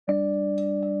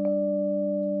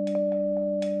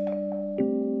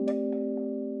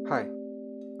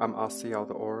I'm Asiel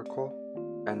the Oracle,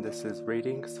 and this is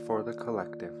Readings for the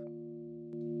Collective.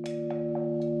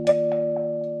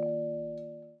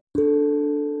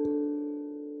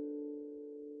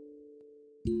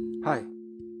 Hi,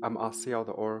 I'm Asiel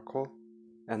the Oracle,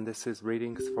 and this is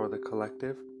Readings for the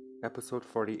Collective, episode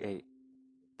 48.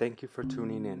 Thank you for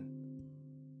tuning in.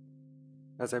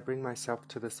 As I bring myself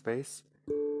to the space,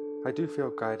 I do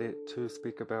feel guided to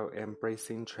speak about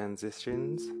embracing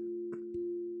transitions.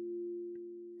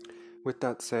 With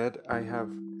that said, I have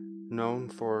known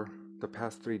for the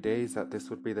past 3 days that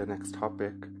this would be the next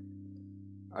topic.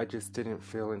 I just didn't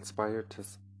feel inspired to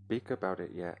speak about it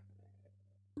yet.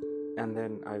 And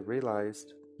then I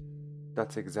realized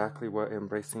that's exactly what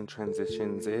embracing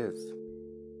transitions is.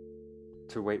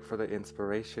 To wait for the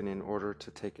inspiration in order to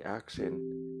take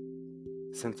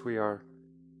action, since we are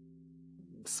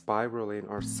spiraling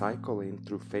or cycling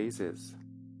through phases.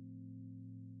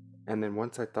 And then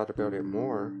once I thought about it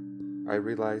more, I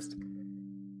realized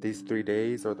these 3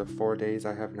 days or the 4 days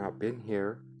I have not been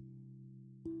here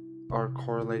are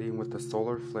correlating with the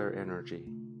solar flare energy.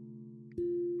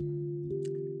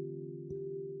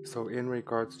 So in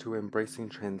regards to embracing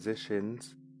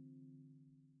transitions,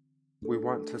 we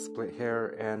want to split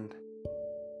hair and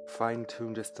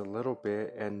fine-tune just a little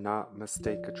bit and not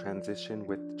mistake a transition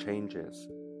with changes.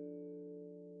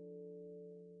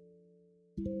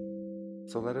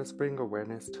 So let us bring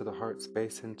awareness to the heart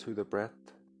space and to the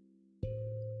breath.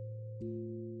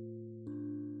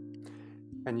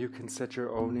 And you can set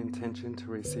your own intention to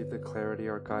receive the clarity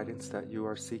or guidance that you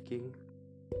are seeking.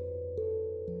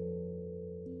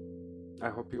 I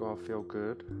hope you all feel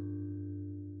good.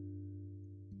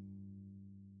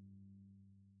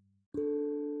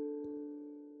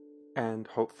 And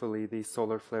hopefully the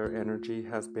solar flare energy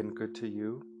has been good to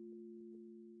you.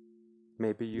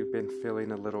 Maybe you've been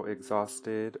feeling a little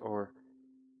exhausted or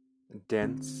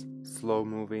dense, slow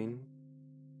moving,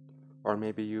 or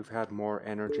maybe you've had more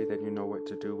energy than you know what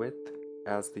to do with,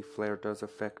 as the flare does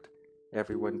affect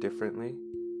everyone differently.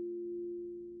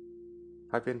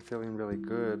 I've been feeling really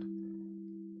good,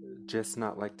 just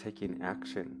not like taking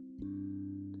action.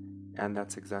 And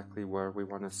that's exactly where we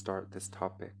want to start this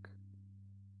topic.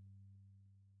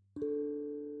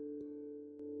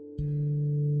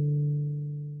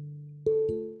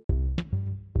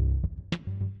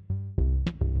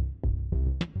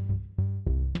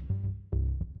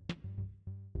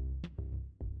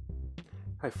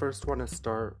 I first want to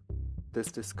start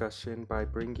this discussion by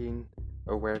bringing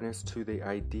awareness to the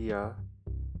idea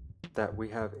that we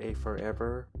have a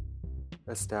forever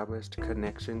established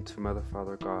connection to Mother,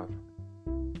 Father, God.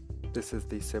 This is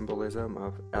the symbolism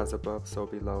of as above, so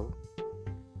below.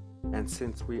 And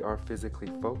since we are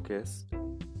physically focused,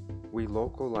 we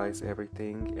localize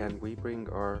everything and we bring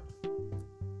our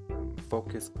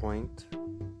focus point,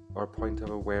 our point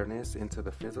of awareness into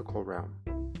the physical realm.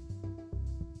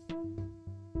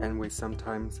 And we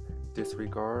sometimes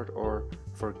disregard or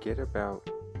forget about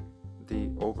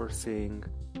the overseeing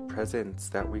presence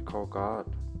that we call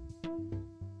God.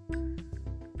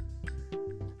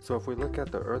 So if we look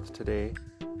at the earth today,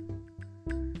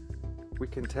 we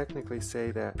can technically say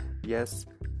that yes,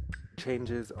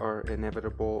 changes are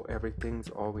inevitable, everything's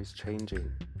always changing.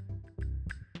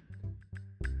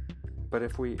 But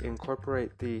if we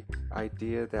incorporate the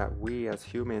idea that we as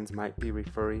humans might be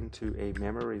referring to a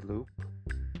memory loop,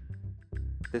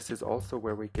 this is also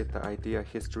where we get the idea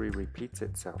history repeats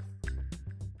itself.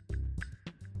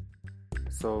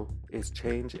 So, is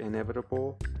change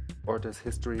inevitable, or does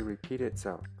history repeat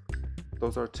itself?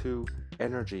 Those are two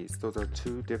energies, those are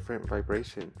two different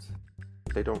vibrations.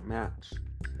 They don't match.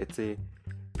 It's a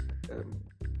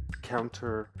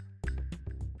counter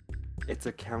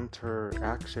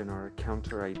action or a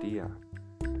counter idea.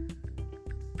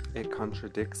 It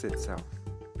contradicts itself.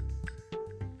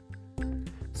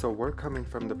 So we're coming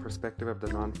from the perspective of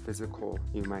the non-physical,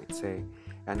 you might say,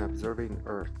 and observing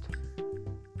Earth.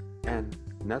 And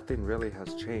nothing really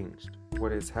has changed.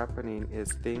 What is happening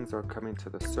is things are coming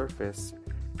to the surface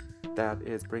that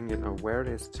is bringing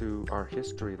awareness to our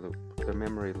history loop, the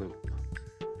memory loop,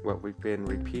 what we've been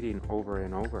repeating over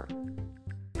and over.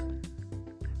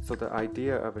 So the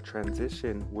idea of a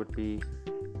transition would be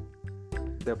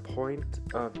the point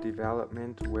of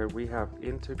development where we have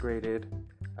integrated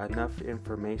enough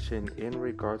information in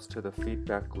regards to the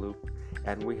feedback loop,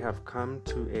 and we have come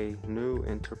to a new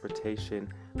interpretation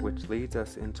which leads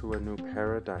us into a new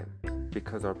paradigm,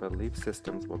 because our belief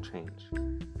systems will change.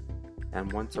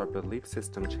 And once our belief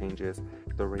system changes,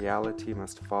 the reality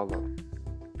must follow.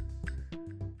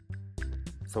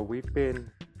 So we've been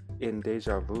in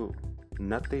deja vu.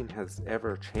 Nothing has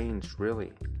ever changed,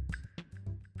 really.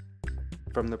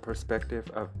 from the perspective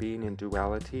of being in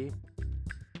duality,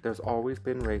 there's always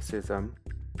been racism,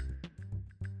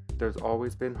 there's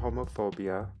always been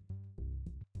homophobia,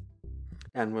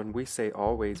 and when we say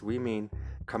always, we mean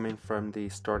coming from the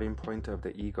starting point of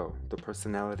the ego, the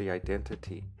personality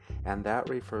identity, and that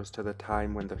refers to the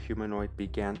time when the humanoid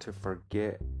began to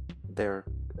forget their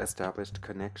established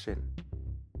connection.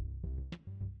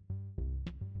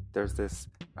 There's this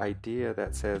idea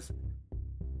that says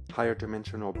higher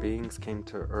dimensional beings came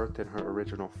to Earth in her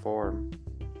original form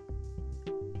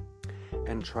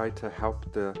and tried to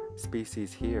help the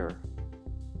species here.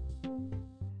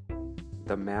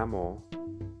 The mammal,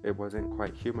 it wasn't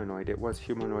quite humanoid. It was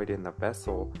humanoid in the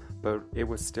vessel, but it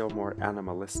was still more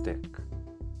animalistic,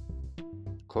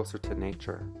 closer to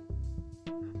nature.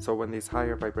 So when these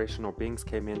higher vibrational beings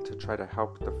came in to try to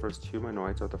help the first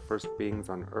humanoids or the first beings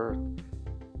on Earth,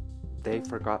 they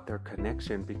forgot their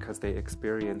connection because they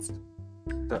experienced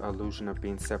the illusion of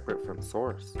being separate from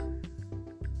Source.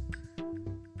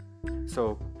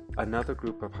 So another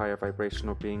group of higher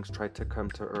vibrational beings tried to come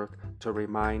to Earth to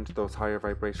remind those higher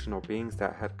vibrational beings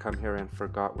that had come here and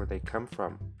forgot where they come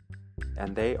from.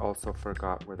 And they also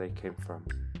forgot where they came from.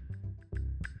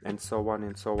 And so on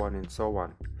and so on and so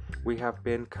on. We have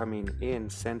been coming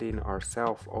in, sending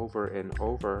ourselves over and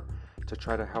over to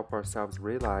try to help ourselves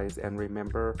realize and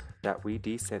remember that we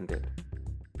descended,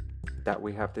 that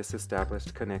we have this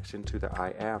established connection to the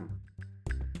I Am.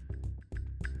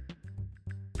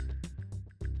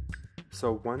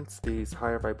 So once these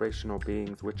higher vibrational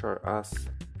beings, which are us,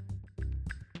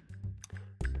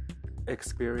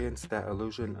 experience that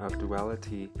illusion of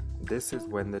duality, this is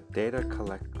when the data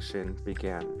collection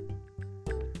began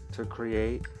to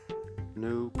create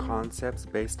new concepts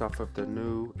based off of the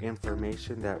new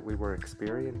information that we were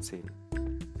experiencing.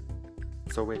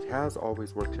 So it has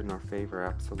always worked in our favor,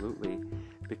 absolutely,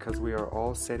 because we are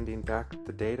all sending back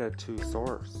the data to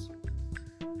Source.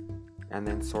 And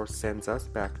then Source sends us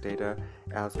back data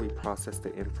as we process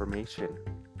the information.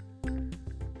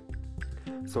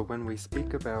 So when we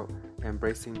speak about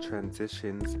embracing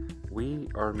transitions, we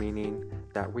are meaning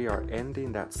that we are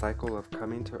ending that cycle of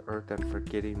coming to Earth and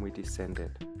forgetting we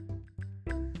descended.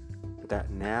 That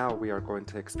now we are going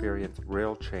to experience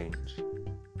real change.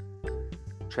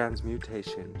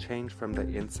 Transmutation, change from the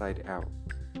inside out,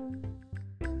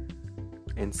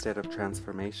 instead of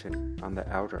transformation on the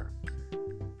outer.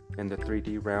 In the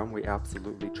 3D realm, we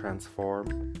absolutely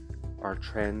transform. Our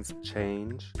trends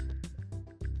change.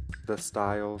 The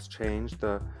styles change.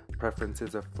 The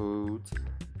preferences of foods.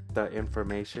 The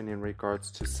information in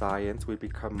regards to science. We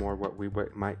become more what we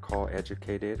might call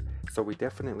educated. So we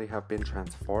definitely have been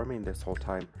transforming this whole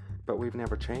time, but we've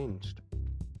never changed.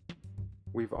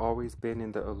 We've always been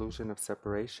in the illusion of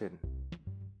separation.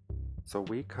 So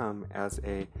we come as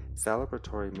a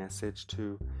celebratory message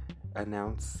to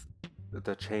announce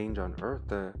the change on Earth,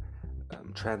 the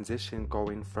transition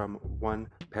going from one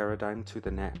paradigm to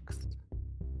the next.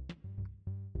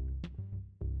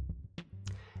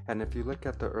 And if you look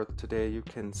at the Earth today, you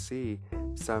can see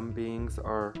some beings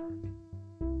are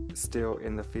still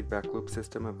in the feedback loop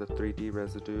system of the 3D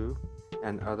residue,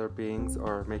 and other beings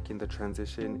are making the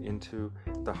transition into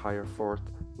the higher fourth,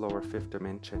 lower fifth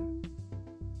dimension.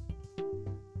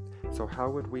 So how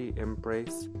would we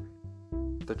embrace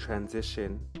the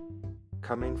transition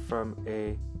coming from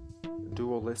a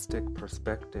dualistic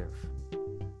perspective?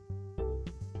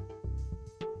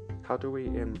 How do we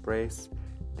embrace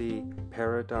the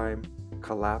paradigm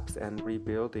collapse and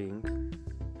rebuilding,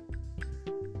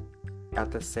 at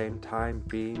the same time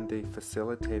being the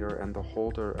facilitator and the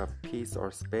holder of peace or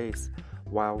space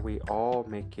while we all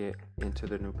make it into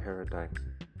the new paradigm?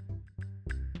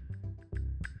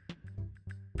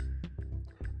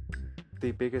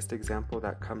 The biggest example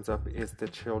that comes up is the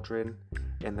children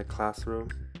in the classroom,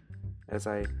 as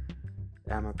I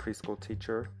am a preschool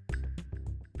teacher,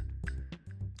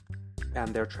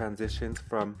 and their transitions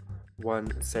from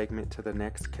one segment to the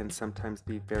next can sometimes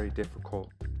be very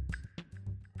difficult.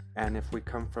 And if we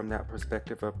come from that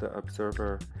perspective of the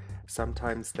observer,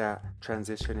 sometimes that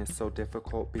transition is so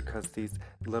difficult because these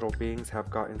little beings have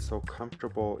gotten so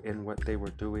comfortable in what they were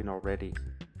doing already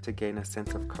to gain a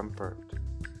sense of comfort.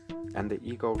 And the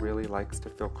ego really likes to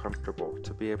feel comfortable,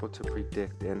 to be able to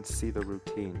predict and see the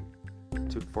routine,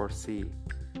 to foresee.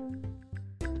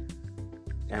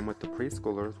 And with the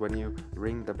preschoolers, when you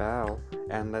ring the bell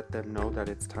and let them know that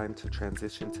it's time to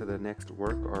transition to the next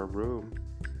work or room,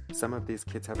 some of these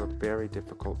kids have a very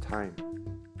difficult time.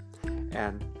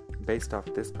 And based off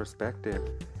this perspective,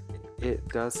 it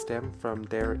does stem from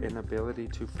their inability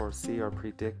to foresee or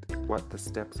predict what the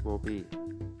steps will be,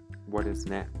 what is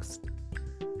next.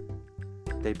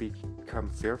 They become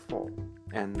fearful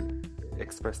and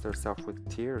express themselves with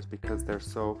tears because they're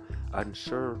so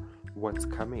unsure what's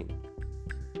coming.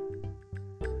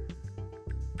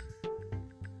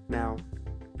 Now,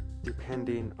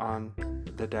 depending on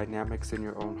the dynamics in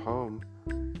your own home,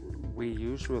 we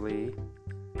usually,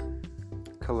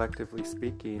 collectively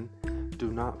speaking, do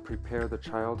not prepare the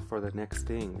child for the next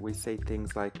thing. We say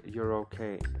things like, "You're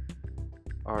okay,"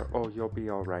 or "Oh, you'll be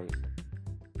all right."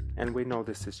 And we know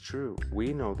this is true.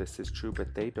 We know this is true,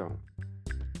 but they don't.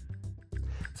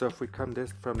 So if we come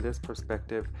from this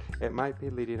perspective, it might be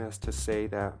leading us to say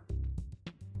that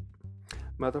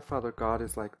Mother, Father, God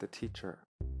is like the teacher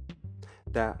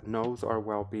that knows our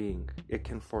well-being. It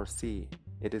can foresee.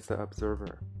 It is the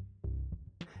observer.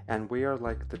 And we are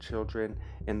like the children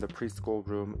in the preschool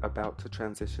room about to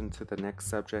transition to the next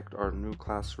subject or new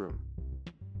classroom.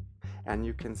 And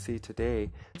you can see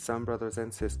today, some brothers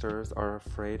and sisters are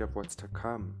afraid of what's to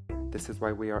come. This is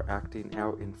why we are acting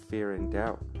out in fear and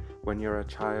doubt. When you're a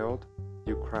child,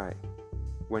 you cry.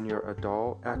 When you're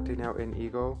adult acting out in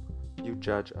ego, you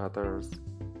judge others.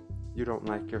 You don't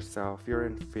like yourself. You're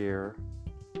in fear.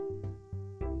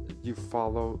 You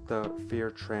follow the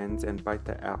fear trends and bite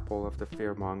the apple of the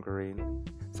fear-mongering.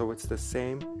 So it's the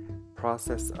same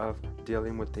process of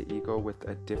dealing with the ego with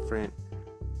a different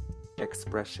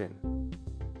expression.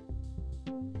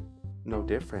 No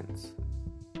difference.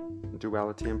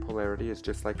 Duality and polarity is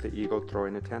just like the ego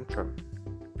throwing a tantrum.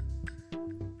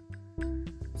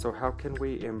 So how can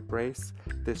we embrace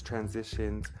these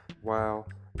transitions while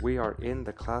we are in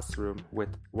the classroom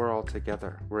we're all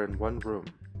together. We're in one room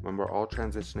when we're all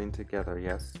transitioning together,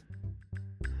 yes?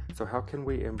 So how can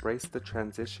we embrace the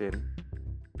transition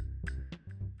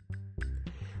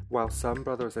while some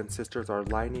brothers and sisters are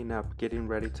lining up, getting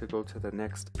ready to go to the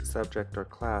next subject or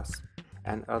class,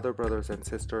 and other brothers and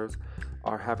sisters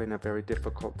are having a very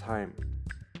difficult time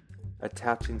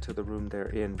attaching to the room they're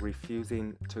in,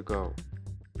 refusing to go?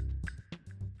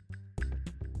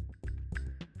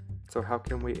 So how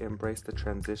can we embrace the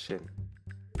transition,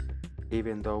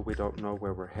 even though we don't know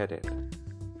where we're headed?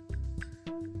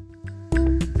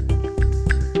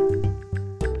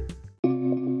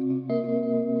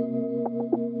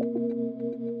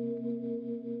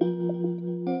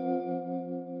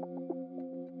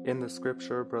 In the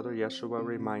scripture, Brother Yeshua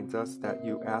reminds us that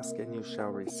you ask and you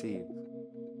shall receive.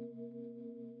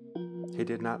 He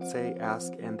did not say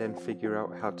ask and then figure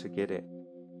out how to get it.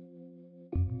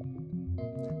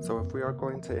 So if we are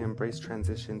going to embrace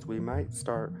transitions, we might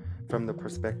start from the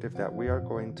perspective that we are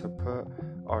going to put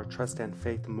our trust and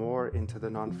faith more into the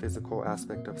non-physical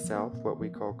aspect of self, what we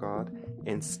call God,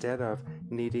 instead of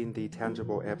needing the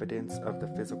tangible evidence of the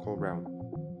physical realm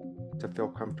to feel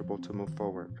comfortable to move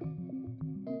forward.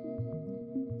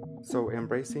 So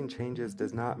embracing changes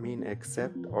does not mean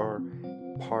accept or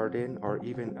pardon or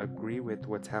even agree with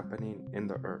what's happening in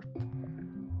the earth.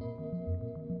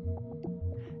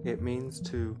 It means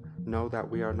to know that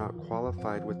we are not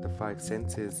qualified with the five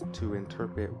senses to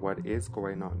interpret what is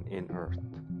going on in earth,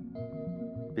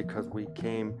 because we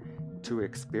came to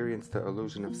experience the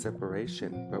illusion of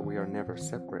separation, but we are never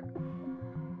separate.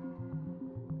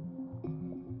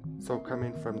 So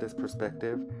coming from this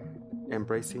perspective,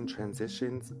 embracing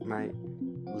transitions might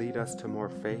lead us to more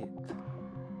faith.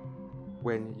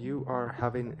 When you are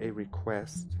having a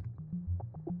request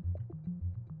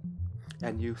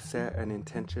and you set an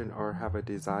intention or have a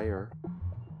desire,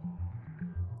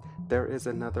 there is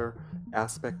another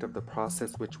aspect of the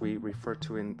process which we referred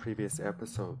to in previous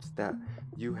episodes, that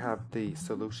you have the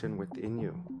solution within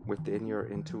you, within your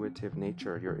intuitive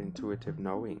nature, your intuitive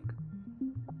knowing.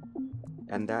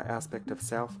 And that aspect of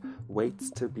self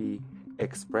waits to be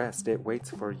expressed. It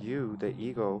waits for you, the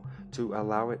ego, to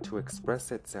allow it to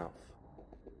express itself.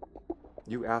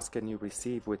 You ask and you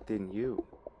receive within you.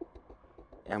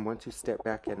 And once you step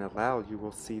back and allow, you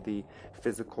will see the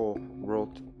physical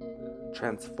world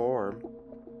transform,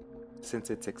 since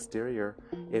it's exterior,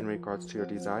 in regards to your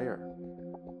desire.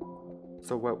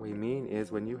 So what we mean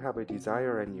is, when you have a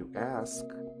desire and you ask,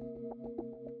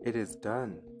 it is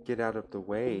done. Get out of the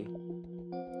way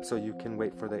so you can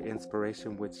wait for the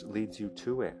inspiration which leads you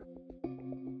to it.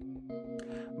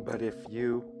 But if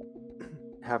you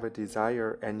have a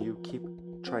desire and you keep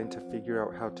trying to figure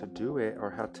out how to do it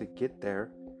or how to get there,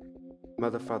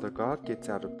 Mother, Father, God gets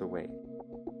out of the way,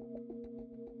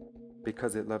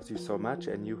 because it loves you so much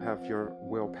and you have your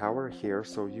willpower here,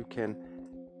 so you can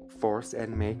force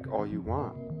and make all you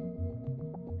want.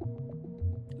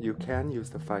 You can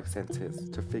use the five senses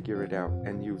to figure it out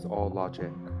and use all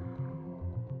logic.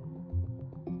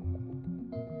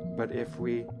 But if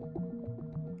we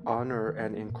honor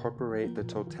and incorporate the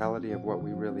totality of what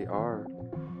we really are,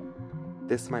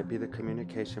 This might be the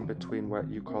communication between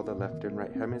what you call the left and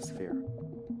right hemisphere.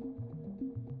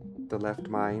 The left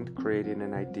mind creating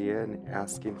an idea and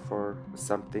asking for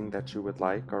something that you would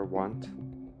like or want,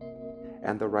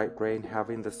 and the right brain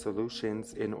having the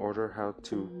solutions in order how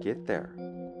to get there.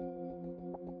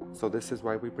 So this is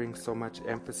why we bring so much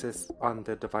emphasis on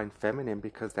the divine feminine,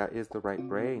 because that is the right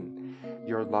brain.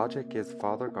 Your logic is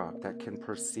Father God that can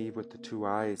perceive with the two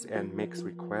eyes and makes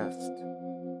requests.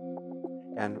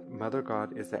 And Mother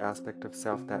God is the aspect of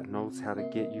self that knows how to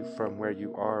get you from where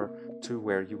you are to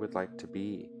where you would like to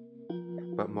be.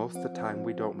 But most of the time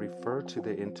we don't refer to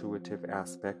the intuitive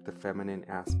aspect, the feminine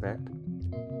aspect,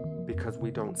 because we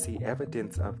don't see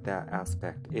evidence of that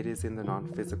aspect. It is in the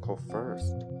non-physical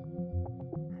first.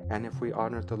 And if we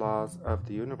honor the laws of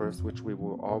the universe, which we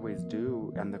will always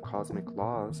do, and the cosmic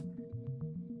laws,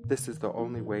 this is the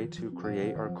only way to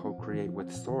create or co-create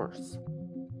with Source.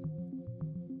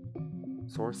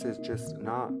 Source is just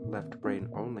not left brain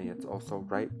only, it's also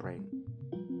right brain.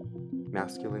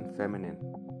 Masculine, feminine.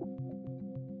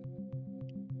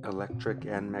 Electric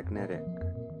and magnetic.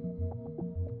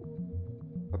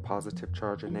 A positive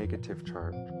charge, a negative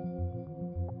charge.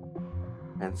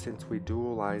 And since we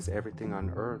dualize everything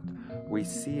on earth, we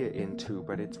see it in two,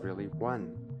 but it's really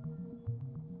one.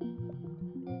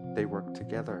 They work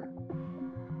together.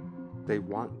 They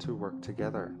want to work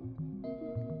together.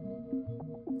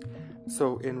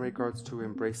 So in regards to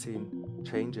embracing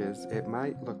changes, it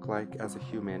might look like as a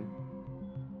human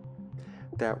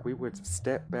that we would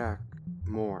step back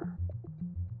more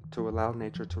to allow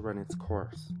nature to run its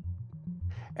course.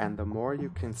 And the more you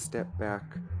can step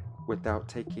back without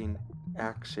taking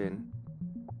action,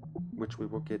 which we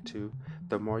will get to,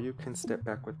 the more you can step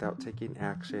back without taking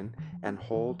action and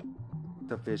hold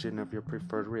the vision of your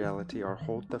preferred reality, or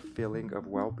hold the feeling of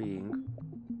well-being,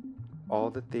 all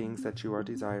the things that you are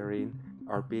desiring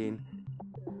are being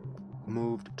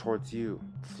moved towards you,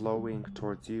 flowing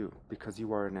towards you, because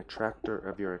you are an attractor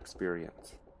of your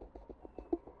experience.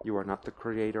 You are not the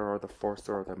creator or the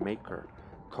forcer or the maker.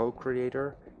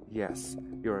 Co-creator? Yes,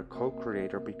 you're a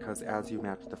co-creator, because as you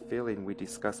match the feeling, we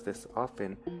discuss this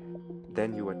often,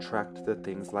 then you attract the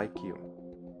things like you.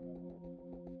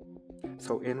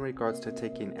 So in regards to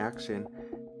taking action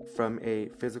from a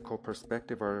physical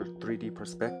perspective or 3D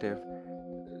perspective,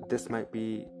 this might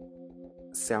be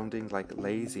sounding like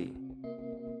lazy.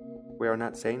 We are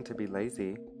not saying to be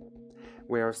lazy.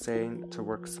 We are saying to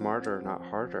work smarter, not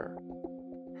harder.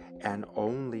 And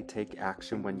only take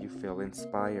action when you feel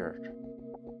inspired,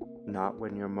 not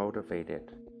when you're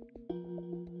motivated.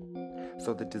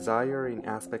 So the desiring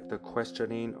aspect, the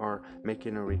questioning or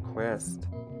making a request,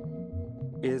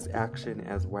 is action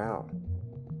as well.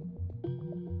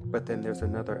 But then there's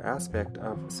another aspect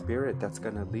of spirit that's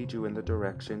going to lead you in the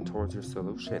direction towards your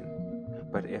solution.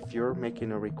 But if you're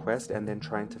making a request and then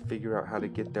trying to figure out how to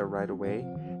get there right away,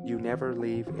 you never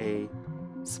leave a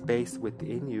space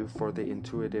within you for the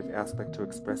intuitive aspect to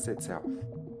express itself.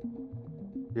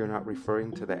 You're not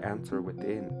referring to the answer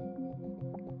within.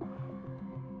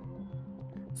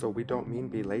 So we don't mean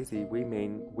be lazy, we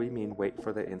mean wait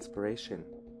for the inspiration.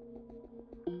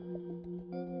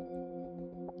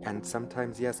 And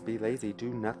sometimes, yes, be lazy, do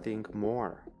nothing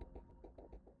more.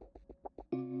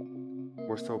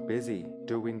 We're so busy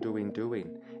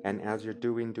doing. And as you're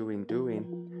doing,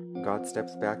 God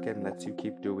steps back and lets you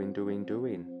keep doing.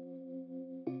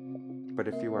 But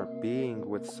if you are being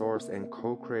with Source and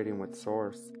co-creating with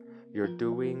Source, your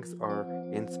doings are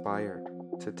inspired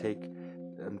to take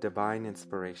divine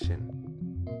inspiration,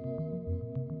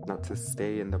 not to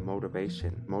stay in the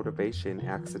motivation. Motivation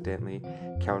accidentally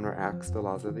counteracts the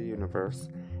laws of the universe,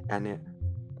 and it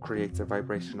creates a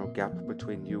vibrational gap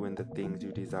between you and the things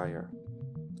you desire.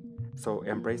 So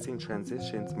embracing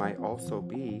transitions might also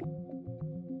be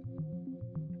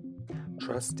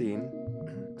trusting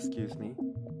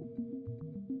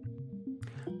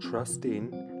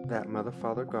that Mother,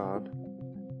 Father, God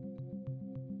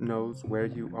knows where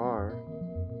you are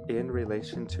in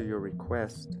relation to your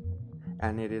request,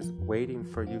 and it is waiting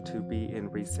for you to be in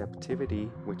receptivity,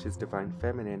 which is divine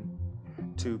feminine,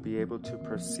 to be able to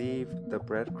perceive the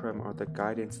breadcrumb or the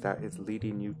guidance that is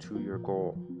leading you to your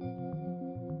goal.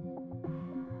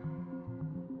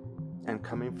 And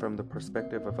coming from the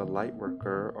perspective of a light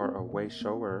worker or a way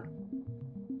shower,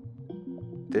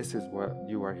 this is what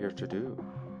you are here to do,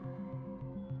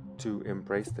 to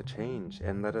embrace the change.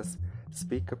 And let us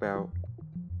speak about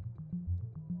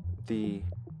the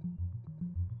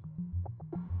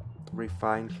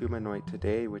refined humanoid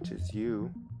today, which is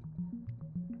you,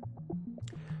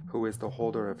 who is the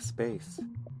holder of space,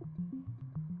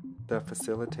 the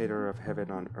facilitator of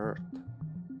heaven on earth.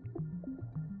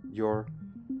 Your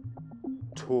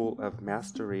tool of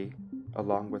mastery,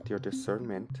 along with your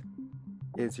discernment,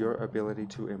 is your ability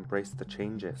to embrace the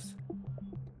changes.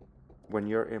 When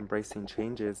you're embracing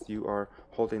changes, you are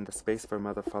holding the space for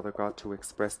Mother, Father, God to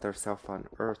express their self on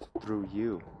earth through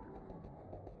you.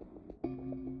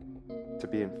 To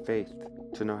be in faith,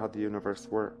 to know how the universe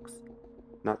works,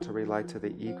 not to rely to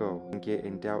the ego and get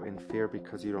in doubt and fear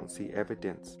because you don't see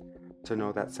evidence, to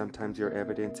know that sometimes your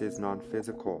evidence is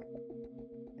non-physical,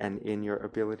 and in your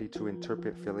ability to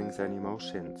interpret feelings and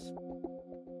emotions.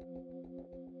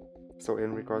 So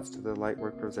in regards to the light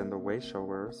workers and the way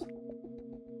showers,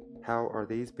 how are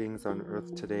these beings on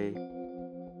earth today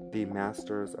the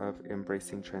masters of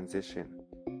embracing transition?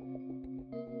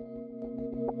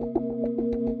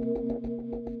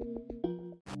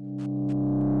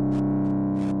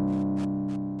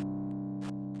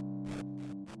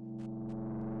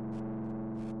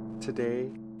 Today,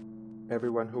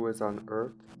 everyone who is on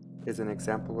earth is an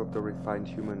example of the refined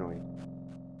humanoid,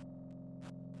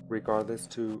 regardless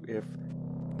to if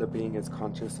the being is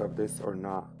conscious of this or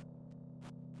not.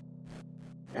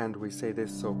 And we say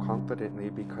this so confidently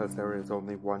because there is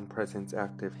only one presence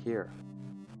active here.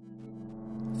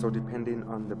 So depending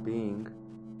on the being,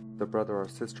 the brother or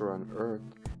sister on earth,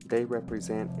 they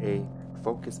represent a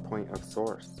focus point of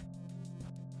source,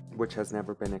 which has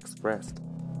never been expressed.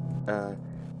 A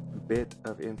bit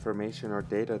of information or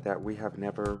data that we have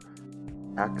never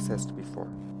accessed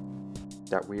before,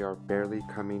 that we are barely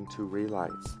coming to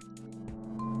realize.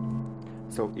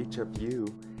 So each of you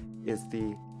is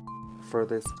the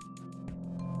furthest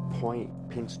point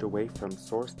pinched away from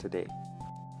source today.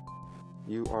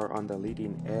 You are on the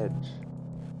leading edge.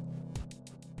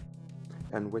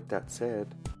 And with that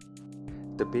said,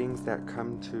 the beings that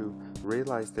come to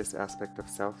realize this aspect of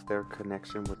self, their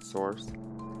connection with source,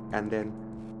 and then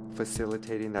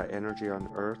facilitating that energy on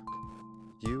earth,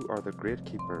 you are the grid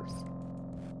keepers.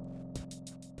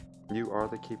 You are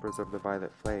the keepers of the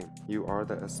violet flame. You are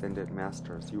the ascended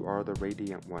masters. You are the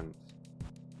radiant ones.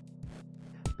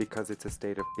 Because it's a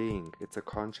state of being. It's a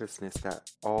consciousness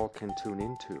that all can tune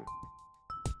into.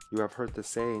 You have heard the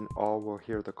saying, all will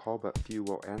hear the call, but few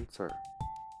will answer.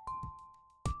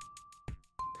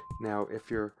 Now, if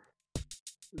you're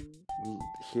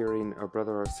hearing a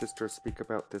brother or sister speak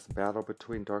about this battle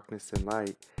between darkness and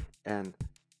light and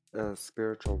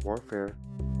spiritual warfare,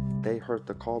 they heard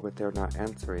the call, but they're not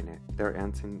answering it. They're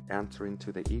answering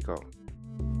to the ego.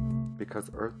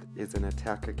 Because earth is an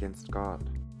attack against God.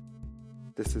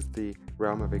 This is the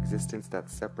realm of existence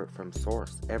that's separate from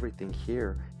source. Everything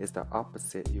here is the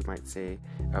opposite, you might say,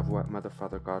 of what Mother,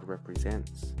 Father, God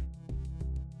represents.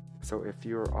 So if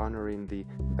you're honoring the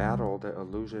battle, the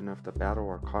illusion of the battle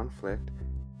or conflict,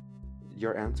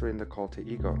 you're answering the call to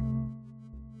ego.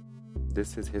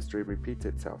 This is history repeats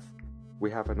itself. We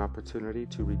have an opportunity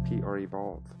to repeat or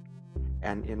evolve.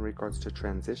 And in regards to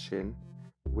transition,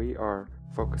 we are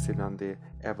focusing on the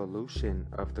evolution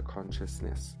of the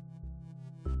consciousness.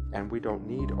 And we don't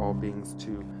need all beings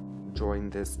to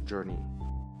join this journey.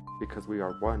 Because we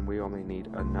are one, we only need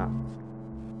enough.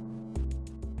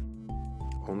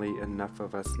 Only enough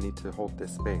of us need to hold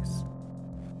this space.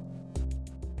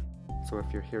 So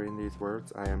if you're hearing these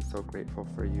words, I am so grateful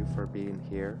for you for being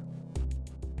here.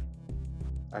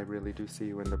 I really do see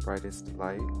you in the brightest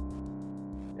light.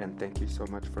 And thank you so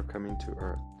much for coming to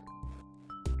Earth.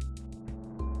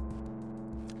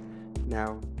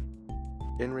 Now,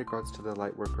 in regards to the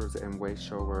light workers and way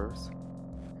showers,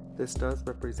 this does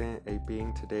represent a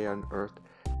being today on Earth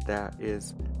that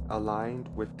is aligned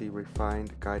with the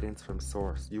refined guidance from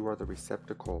Source. You are the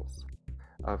receptacles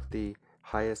of the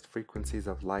highest frequencies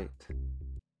of light,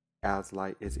 as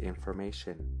light is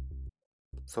information.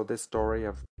 So this story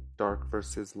of dark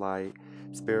versus light,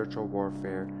 spiritual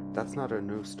warfare, that's not a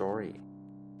new story.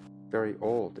 Very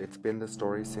old. It's been the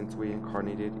story since we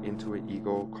incarnated into an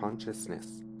ego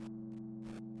consciousness.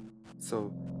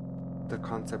 So the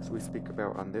concepts we speak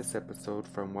about on this episode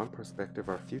from one perspective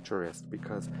are futurist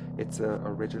because it's an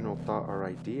original thought or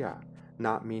idea,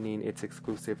 not meaning it's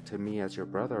exclusive to me as your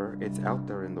brother. It's out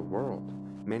there in the world.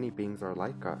 Many beings are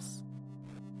like us.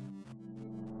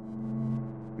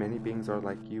 Many beings are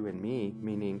like you and me,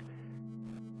 meaning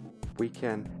we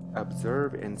can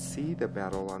observe and see the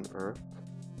battle on Earth.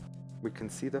 We can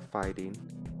see the fighting.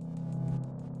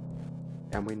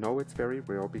 And we know it's very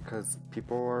real because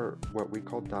people are what we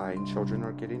call dying, children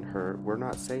are getting hurt. We're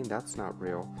not saying that's not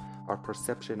real. Our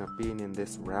perception of being in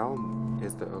this realm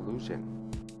is the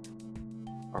illusion.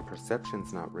 Our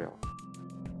perception's not real.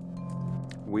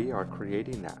 We are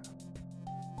creating that.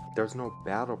 There's no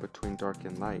battle between dark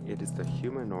and light. It is the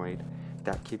humanoid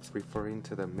that keeps referring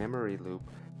to the memory loop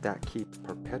that keeps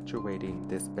perpetuating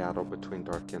this battle between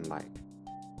dark and light.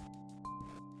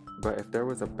 But if there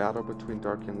was a battle between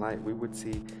dark and light, we would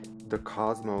see the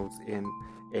cosmos in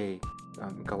a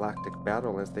galactic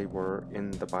battle as they were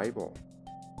in the Bible.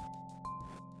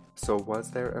 So was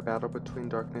there a battle between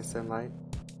darkness and light?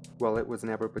 Well, it was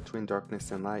never between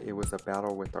darkness and light. It was a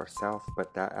battle with ourself,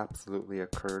 but that absolutely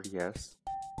occurred, yes.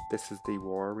 This is the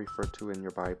war referred to in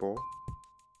your Bible.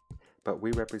 But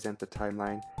we represent the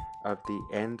timeline of the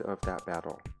end of that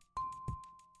battle.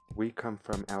 We come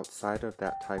from outside of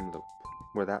that time loop,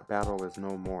 where that battle is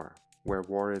no more, where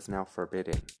war is now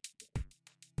forbidden.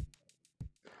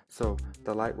 So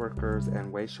the lightworkers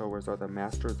and wayshowers are the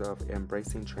masters of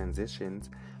embracing transitions,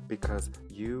 because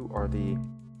you are the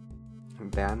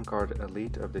vanguard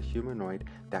elite of the humanoid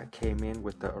that came in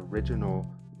with the original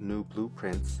new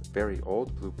blueprints, very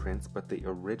old blueprints, but the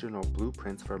original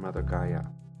blueprints for Mother Gaia.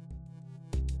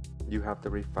 You have the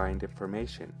refined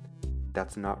information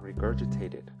that's not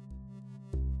regurgitated,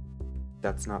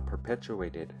 that's not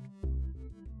perpetuated,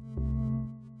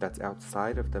 that's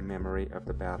outside of the memory of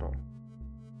the battle.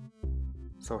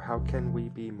 So how can we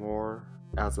be more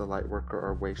as a lightworker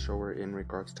or wayshower in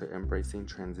regards to embracing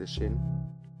transition?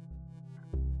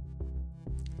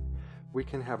 We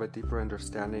can have a deeper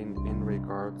understanding in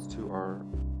regards to our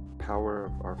power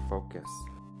of our focus.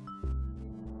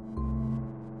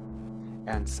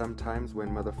 And sometimes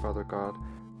when Mother, Father, God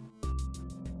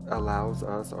allows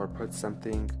us or puts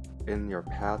something in your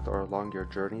path or along your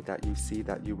journey that you see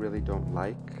that you really don't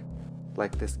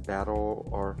like this battle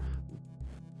or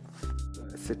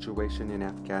situation in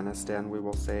Afghanistan, we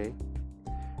will say,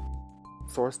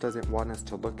 Source doesn't want us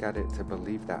to look at it to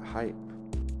believe that hype.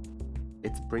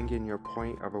 It's bringing your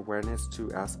point of awareness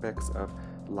to aspects of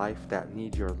life that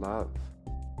need your love,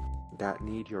 that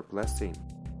need your blessing.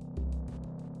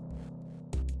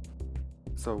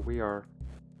 So we are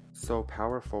so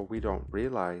powerful, we don't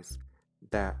realize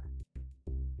that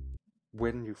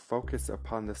when you focus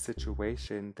upon the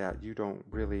situation that you don't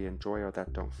really enjoy or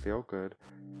that don't feel good,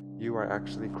 you are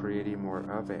actually creating more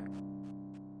of it.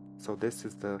 So this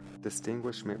is the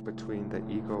distinguishment between the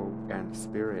ego and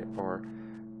spirit, or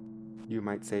you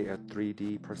might say a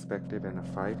 3D perspective and a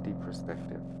 5D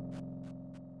perspective.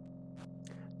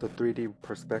 The 3D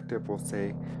perspective will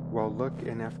say, well, look,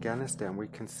 in Afghanistan, we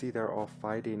can see they're all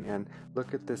fighting, and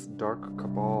look at this dark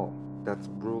cabal that's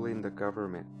ruling the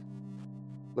government.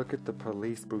 Look at the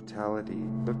police brutality.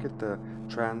 Look at the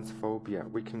transphobia.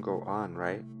 We can go on,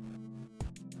 right?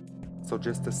 So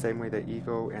just the same way that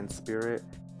ego and spirit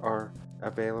are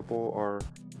available, or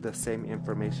the same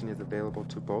information is available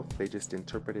to both, they just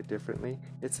interpret it differently.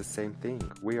 It's the same thing.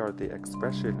 We are the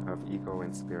expression of ego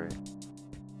and spirit.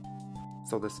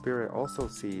 So the spirit also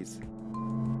sees,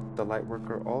 the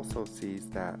lightworker also sees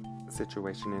that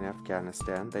situation in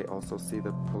Afghanistan. They also see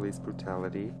the police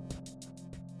brutality.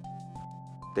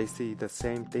 They see the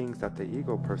same things that the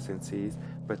ego person sees,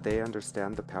 but they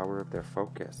understand the power of their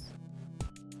focus.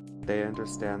 They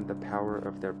understand the power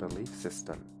of their belief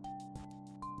system.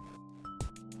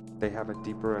 They have a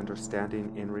deeper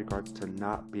understanding in regards to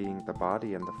not being the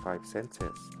body and the five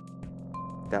senses,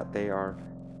 that they are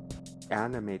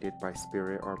animated by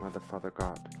Spirit or Mother, Father,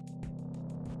 God.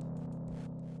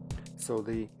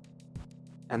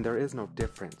 And there is no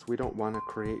difference. We don't want to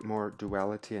create more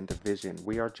duality and division.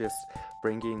 We are just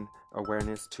bringing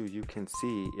awareness to, you can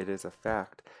see, it is a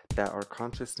fact that our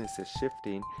consciousness is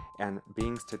shifting, and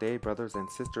beings today, brothers and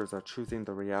sisters, are choosing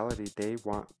the reality they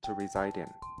want to reside in.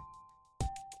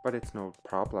 But it's no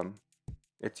problem.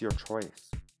 It's your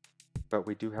choice. But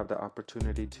we do have the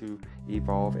opportunity to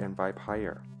evolve and vibe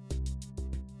higher.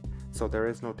 So there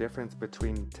is no difference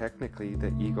between technically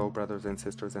the ego brothers and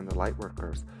sisters and the light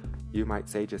workers. You might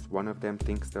say just one of them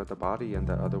thinks they're the body and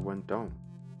the other one don't.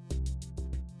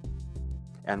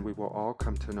 And we will all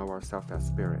come to know ourselves as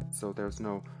spirit. So there's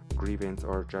no grievance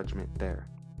or judgment there.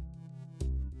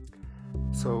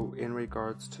 So in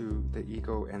regards to the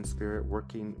ego and spirit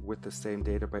working with the same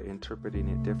data but interpreting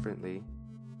it differently,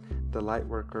 the light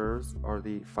workers, or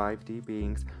the 5D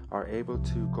beings, are able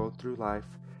to go through life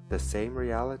the same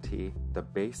reality, the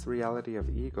base reality of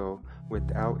ego,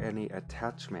 without any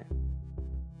attachment.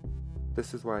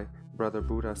 This is why Brother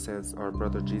Buddha says, or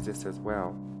Brother Jesus as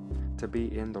well, to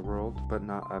be in the world but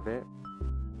not of it.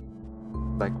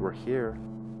 Like we're here,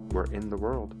 we're in the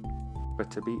world, but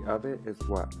to be of it is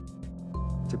what?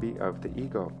 To be of the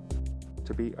ego,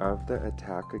 to be of the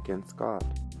attack against God.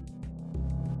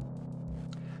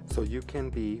 So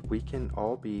we can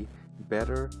all be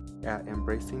better at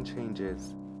embracing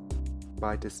changes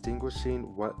by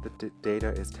distinguishing what the data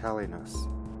is telling us.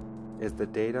 Is the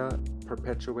data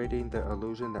perpetuating the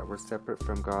illusion that we're separate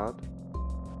from God?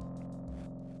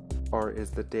 Or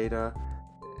is the data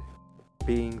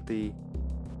being the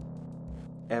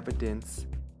evidence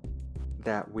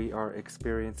that we are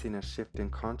experiencing a shift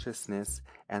in consciousness,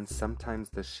 and sometimes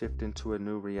the shift into a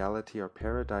new reality or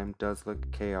paradigm does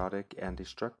look chaotic and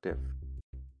destructive?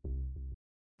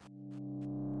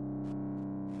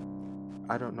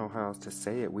 I don't know how else to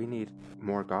say it. We need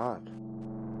more God.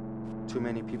 Too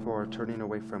many people are turning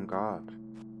away from God.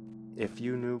 If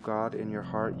you knew God in your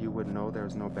heart, you would know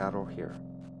there's no battle here,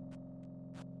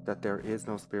 that there is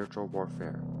no spiritual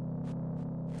warfare.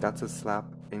 That's a slap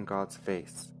in God's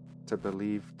face to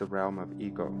believe the realm of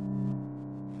ego.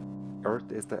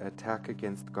 Earth is the attack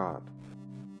against God.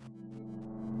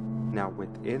 Now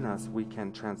within us, we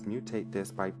can transmutate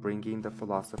this by bringing the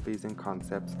philosophies and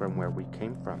concepts from where we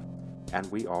came from, and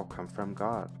we all come from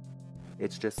God.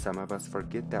 It's just some of us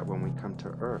forget that when we come to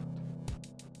Earth.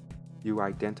 You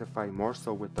identify more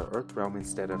so with the Earth realm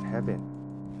instead of heaven.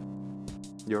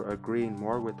 You're agreeing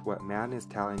more with what man is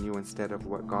telling you instead of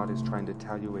what God is trying to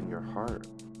tell you in your heart.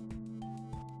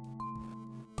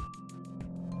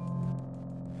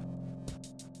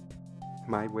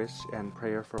 My wish and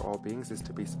prayer for all beings is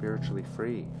to be spiritually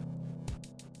free.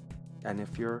 And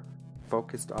if you're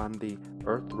focused on the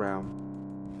Earth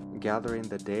realm, gathering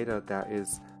the data that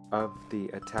is of the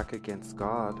attack against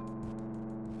God,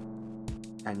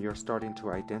 and you're starting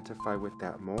to identify with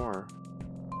that more,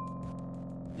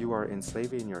 you are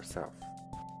enslaving yourself.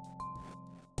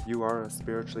 You are a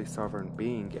spiritually sovereign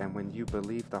being, and when you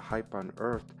believe the hype on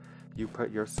Earth, you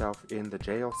put yourself in the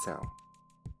jail cell.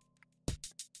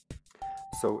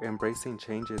 So embracing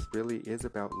changes really is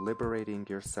about liberating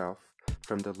yourself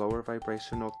from the lower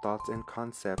vibrational thoughts and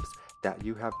concepts that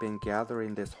you have been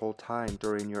gathering this whole time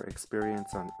during your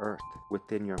experience on Earth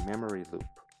within your memory loop.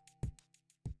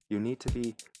 You need to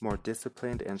be more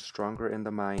disciplined and stronger in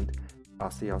the mind.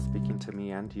 Asiel speaking to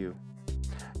me and you.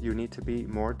 You need to be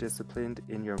more disciplined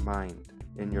in your mind,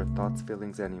 in your thoughts,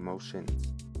 feelings, and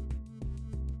emotions.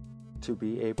 To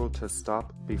be able to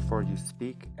stop before you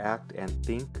speak, act, and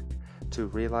think, to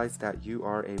realize that you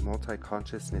are a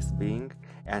multi-consciousness being,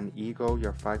 and ego,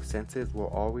 your five senses, will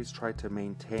always try to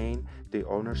maintain the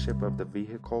ownership of the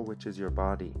vehicle, which is your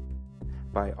body,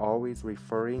 by always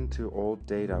referring to old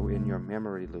data in your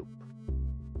memory loop.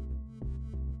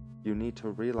 You need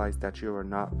to realize that you are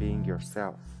not being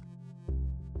yourself.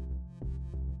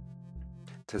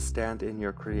 To stand in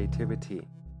your creativity,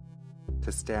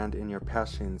 to stand in your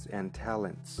passions and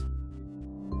talents.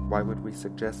 Why would we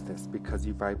suggest this? Because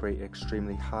you vibrate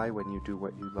extremely high when you do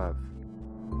what you love.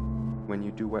 When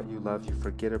you do what you love, you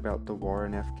forget about the war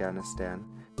in Afghanistan,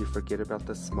 you forget about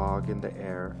the smog in the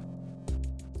air,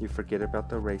 you forget about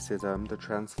the racism, the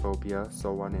transphobia,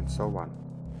 so on and so on.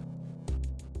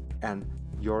 And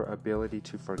your ability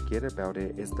to forget about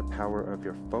it is the power of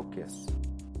your focus.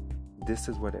 This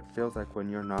is what it feels like when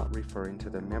you're not referring to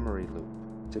the memory loop,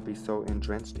 to be so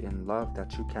drenched in love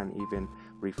that you can't even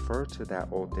refer to that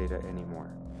old data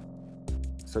anymore.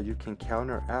 So you can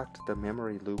counteract the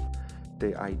memory loop,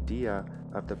 the idea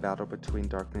of the battle between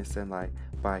darkness and light,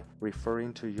 by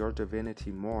referring to your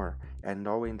divinity more and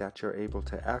knowing that you're able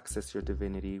to access your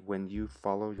divinity when you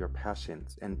follow your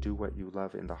passions and do what you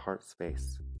love in the heart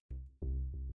space.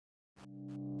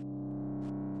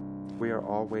 We are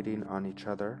all waiting on each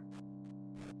other.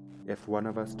 If one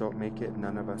of us don't make it,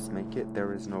 none of us make it.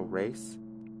 There is no race.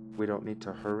 We don't need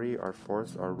to hurry or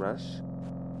force or rush.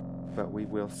 But we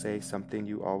will say something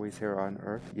you always hear on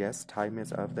Earth. Yes, time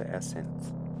is of the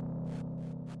essence.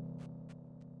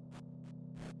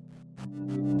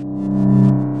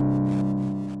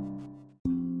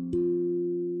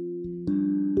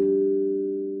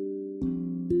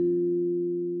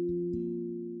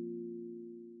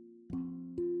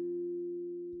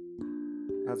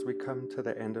 As we come to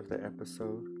the end of the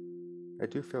episode, I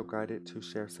do feel guided to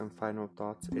share some final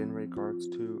thoughts in regards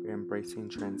to embracing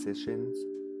transitions.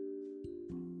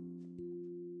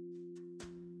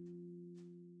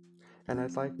 And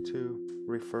I'd like to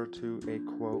refer to a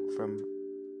quote from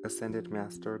Ascended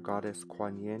Master Goddess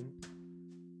Kuan Yin.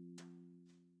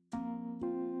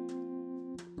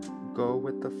 Go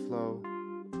with the flow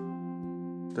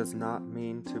does not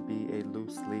mean to be a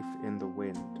loose leaf in the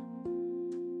wind.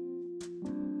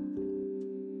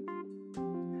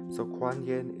 So Kuan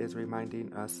Yin is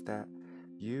reminding us that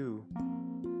you,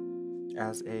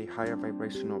 as a higher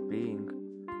vibrational being,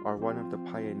 are one of the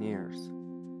pioneers.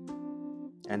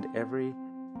 And every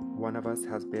one of us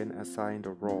has been assigned a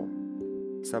role.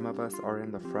 Some of us are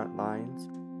in the front lines.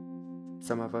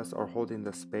 Some of us are holding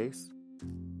the space.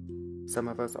 Some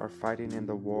of us are fighting in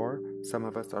the war Some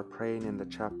of us are praying in the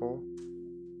chapel.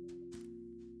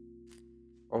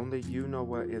 Only you know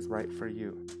what is right for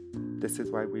you. This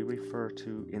is why we refer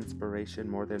to inspiration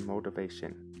more than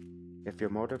motivation. If you're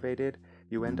motivated,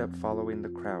 you end up following the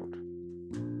crowd,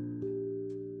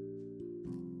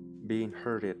 being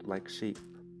herded like sheep.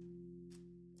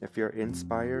 If you're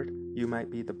inspired, you might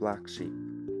be the black sheep,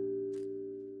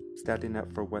 standing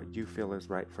up for what you feel is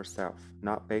right for self,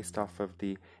 not based off of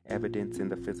the evidence in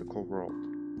the physical world.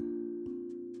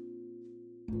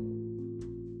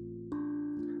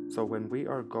 So when we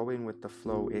are going with the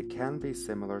flow, it can be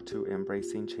similar to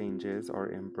embracing changes or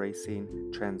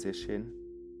embracing transition.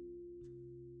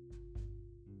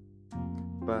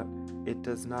 But it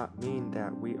does not mean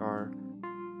that we are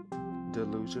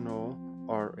delusional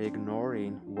or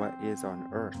ignoring what is on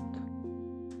earth.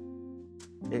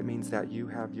 It means that you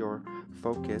have your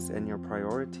focus and your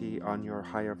priority on your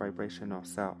higher vibrational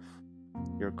self,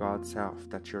 your God self,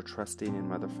 that you're trusting in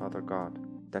Mother, Father, God,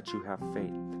 that you have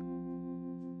faith.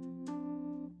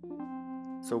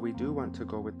 So we do want to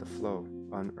go with the flow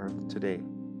on earth today.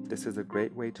 This is a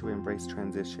great way to embrace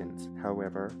transitions.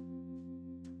 However,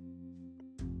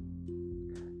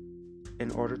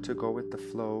 in order to go with the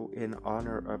flow in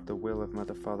honor of the will of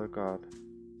Mother, Father, God,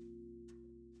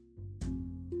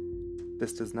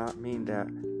 this does not mean that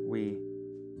we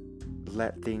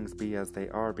let things be as they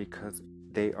are because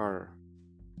they are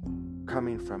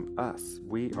coming from us.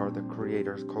 We are the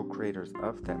creators, co-creators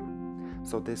of them.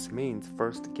 So this means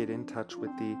first get in touch with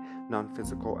the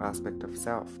non-physical aspect of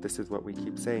self. This is what we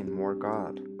keep saying, more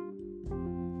God,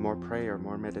 more prayer,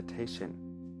 more meditation,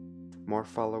 more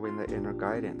following the inner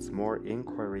guidance, more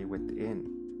inquiry within,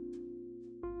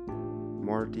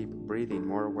 more deep breathing,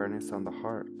 more awareness on the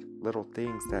heart, little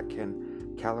things that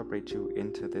can calibrate you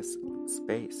into this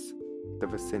space, the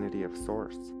vicinity of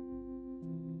Source.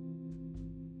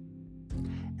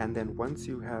 And then once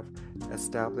you have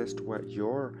established what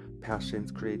your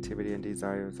passions, creativity, and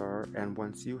desires are, and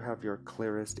once you have your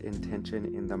clearest intention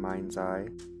in the mind's eye,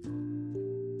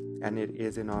 and it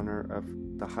is in honor of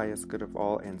the highest good of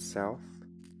all and self,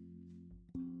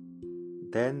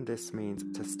 then this means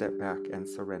to step back and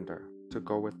surrender, to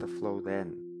go with the flow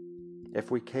then.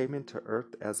 If we came into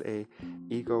earth as a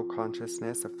ego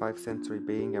consciousness, a five-sensory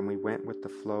being, and we went with the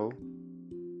flow,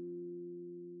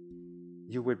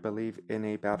 you would believe in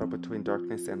a battle between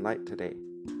darkness and light today,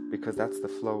 because that's the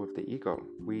flow of the ego.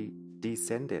 We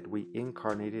descended, we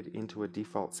incarnated into a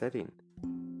default setting.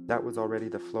 That was already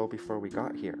the flow before we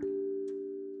got here.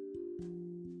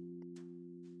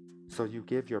 So you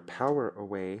give your power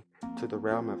away to the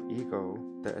realm of ego,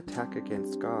 the attack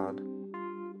against God,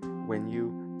 when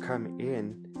you come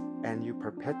in and you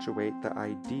perpetuate the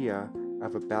idea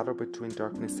of a battle between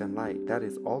darkness and light. That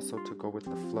is also to go with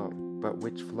the flow. But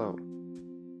which flow?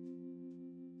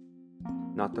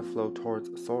 Not the flow towards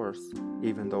Source.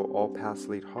 Even though all paths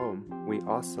lead home, we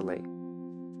oscillate.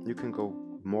 You can go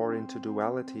more into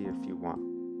duality if you want.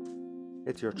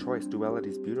 It's your choice. Duality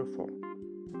is beautiful.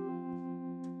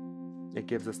 It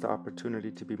gives us the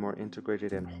opportunity to be more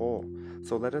integrated and whole.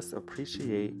 So let us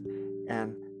appreciate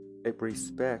and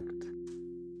respect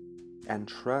and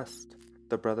trust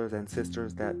the brothers and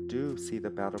sisters that do see the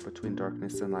battle between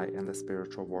darkness and light and the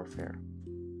spiritual warfare.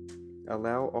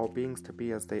 Allow all beings to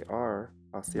be as they are.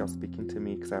 I'll see y'all speaking to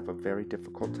me because I have a very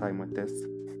difficult time with this.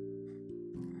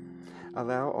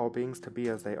 Allow all beings to be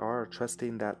as they are,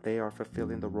 trusting that they are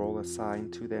fulfilling the role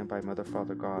assigned to them by Mother,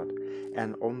 Father, God.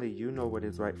 And only you know what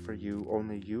is right for you.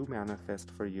 Only you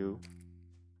manifest for you.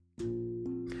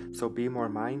 So be more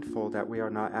mindful that we are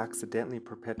not accidentally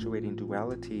perpetuating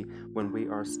duality when we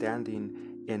are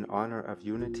standing in honor of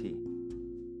unity.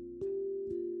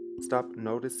 Stop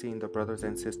noticing the brothers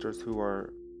and sisters who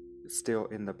are still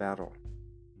in the battle.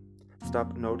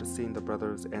 Stop noticing the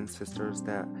brothers and sisters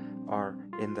that are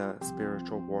in the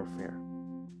spiritual warfare.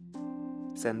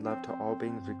 Send love to all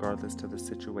beings regardless to the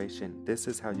situation. This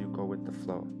is how you go with the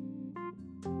flow.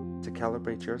 To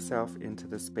calibrate yourself into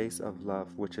the space of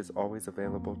love which is always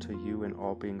available to you and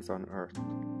all beings on earth.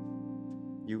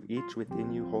 You each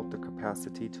within you hold the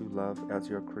capacity to love as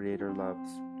your Creator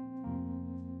loves.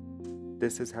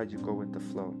 This is how you go with the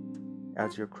flow,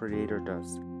 as your Creator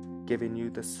does, giving you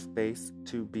the space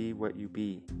to be what you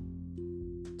be,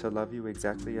 to love you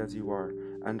exactly as you are,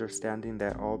 understanding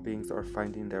that all beings are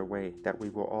finding their way, that we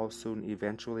will all soon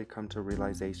eventually come to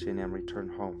realization and return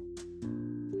home.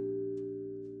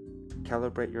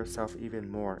 Calibrate yourself even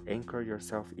more, anchor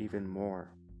yourself even more.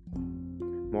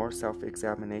 More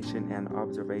self-examination and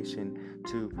observation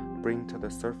to bring to the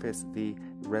surface the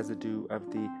residue of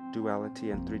the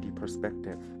duality and 3D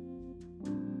perspective.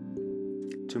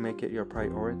 to make it your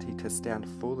priority to stand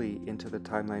fully into the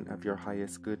timeline of your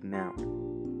highest good now.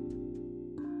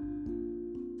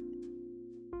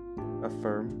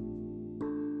 Affirm,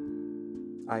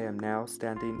 I am now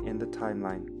standing in the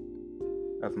timeline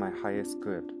of my highest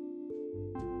good.